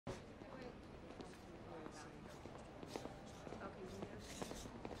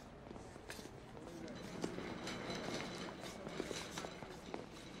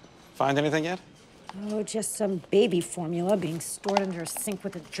Find anything yet? Oh, just some baby formula being stored under a sink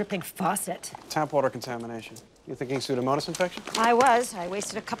with a dripping faucet. Tap water contamination. You thinking Pseudomonas infection? I was. I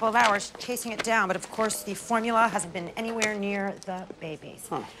wasted a couple of hours chasing it down, but of course the formula hasn't been anywhere near the babies.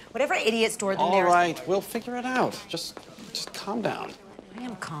 Huh. Whatever idiot stored them All there. right, we'll figure it out. Just calm down. I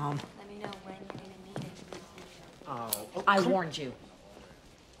am calm. Let me know when you're gonna need it. Oh, I warned you.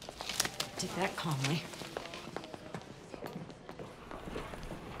 Did that calmly.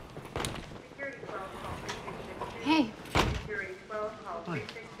 Hey. Hi.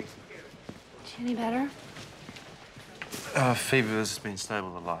 Is she any better? Fever has been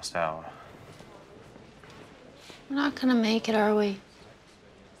stable the last hour. We're not gonna make it, are we?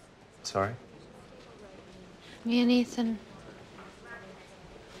 Sorry? Me and Ethan.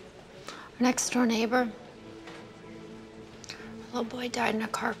 Our next door neighbor. Her little boy died in a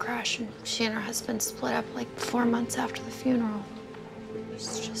car crash, and she and her husband split up like 4 months after the funeral.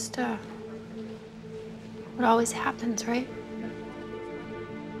 It's just, what always happens, right?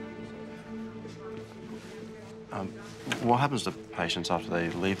 What happens to patients after they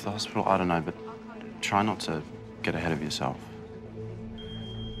leave the hospital? I don't know, but try not to get ahead of yourself.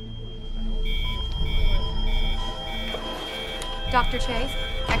 Dr. Chase,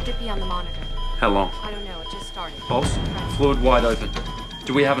 active P on the monitor. How long? I don't know, it just started. Pulse? Fluid wide open.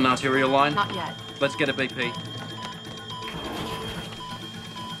 Do we have an arterial line? Not yet. Let's get a BP.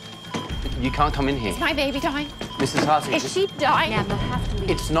 You can't come in here. Is my baby dying? Mrs. Hartley. Is she dying? Ma'am, you'll have to leave.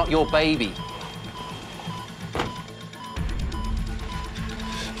 It's not your baby.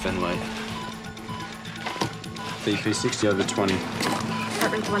 Fenway. BP 60 over 20.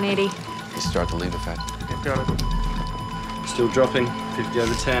 Heart rate's 180. You start to leave the fat. Got it. Still dropping. 50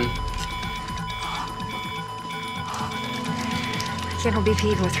 over 10. Can't hold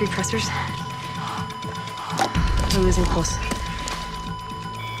BP even with 3 pressors. We're losing pulse.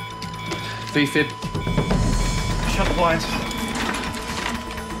 VFib. Shut the blinds.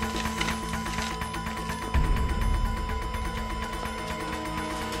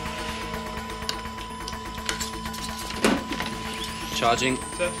 Charging.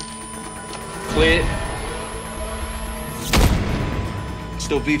 Set. Clear.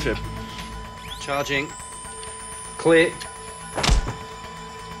 Still VFib. Charging. Clear.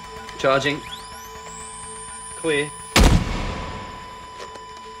 Charging. Clear.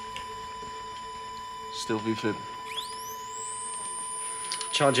 Still VFib.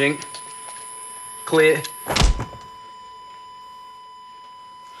 Charging. Clear.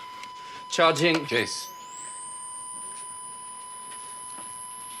 Charging. Jace.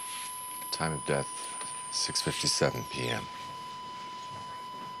 Time of death, 6:57 p.m.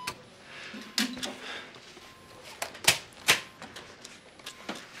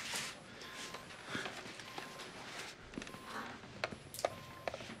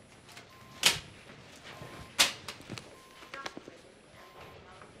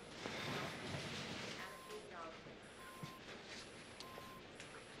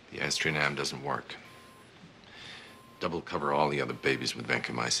 The astronam doesn't work. Double cover all the other babies with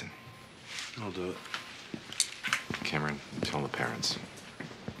vancomycin. I'll do it. Cameron, tell the parents.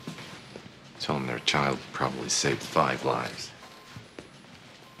 Tell them their child probably saved 5 lives.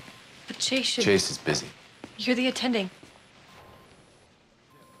 But Chase should... Chase is busy. You're the attending.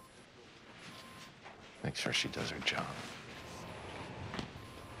 Make sure she does her job.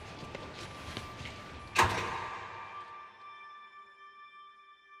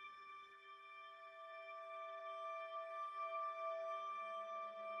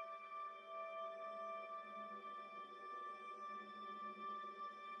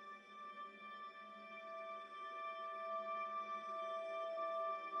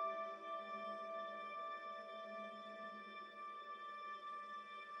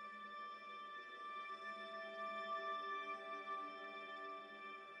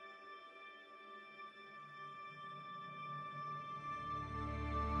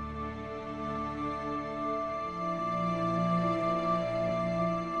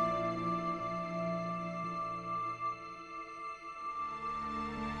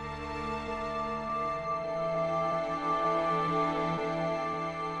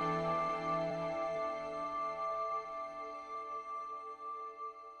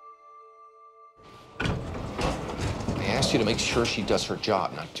 I asked you to make sure she does her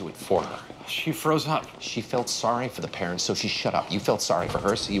job, not do it for her. She froze up. She felt sorry for the parents, so she shut up. You felt sorry for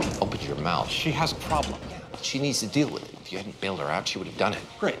her, so you opened your mouth. She has a problem. But she needs to deal with it. If you hadn't bailed her out, she would have done it.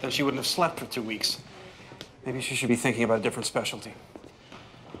 Great, then she wouldn't have slept for 2 weeks. Maybe she should be thinking about a different specialty.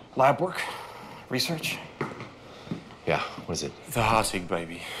 Lab work? Research? Yeah, what is it? The Hartig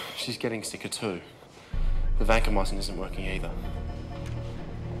baby. She's getting sicker too. The vancomycin isn't working either.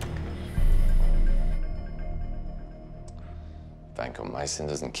 Vancomycin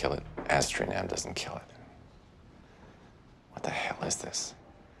doesn't kill it. Astronam doesn't kill it. What the hell is this?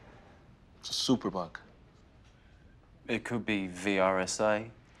 It's a superbug. It could be VRSA.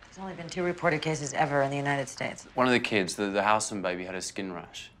 There's only been 2 reported cases ever in the United States. One of the kids, the Howson baby, had a skin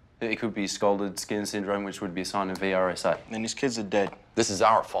rash. It could be scalded skin syndrome, which would be a sign of VRSA. And these kids are dead. This is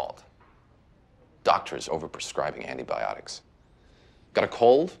our fault. Doctors overprescribing antibiotics. Got a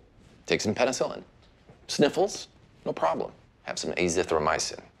cold? Take some penicillin. Sniffles? No problem. Have some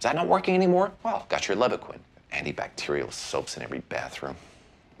azithromycin. Is that not working anymore? Well, got your Levaquin. Antibacterial soaps in every bathroom.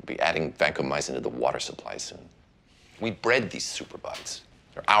 We'll be adding vancomycin to the water supply soon. We bred these superbugs.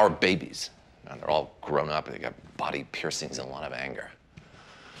 They're our babies. And they're all grown up and they got body piercings and a lot of anger.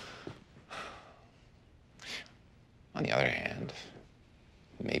 On the other hand,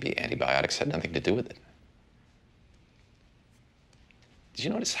 maybe antibiotics had nothing to do with it. Did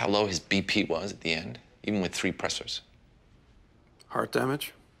you notice how low his BP was at the end, even with 3 pressors? Heart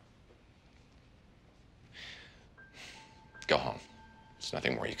damage? Go home. There's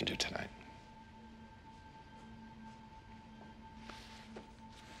nothing more you can do tonight.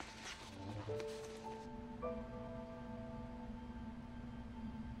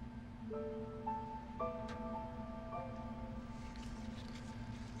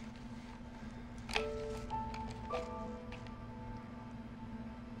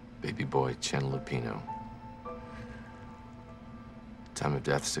 Baby boy, Chen Lupino. Time of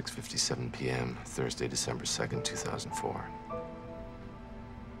death, 6:57 p.m., Thursday, December 2nd, 2004.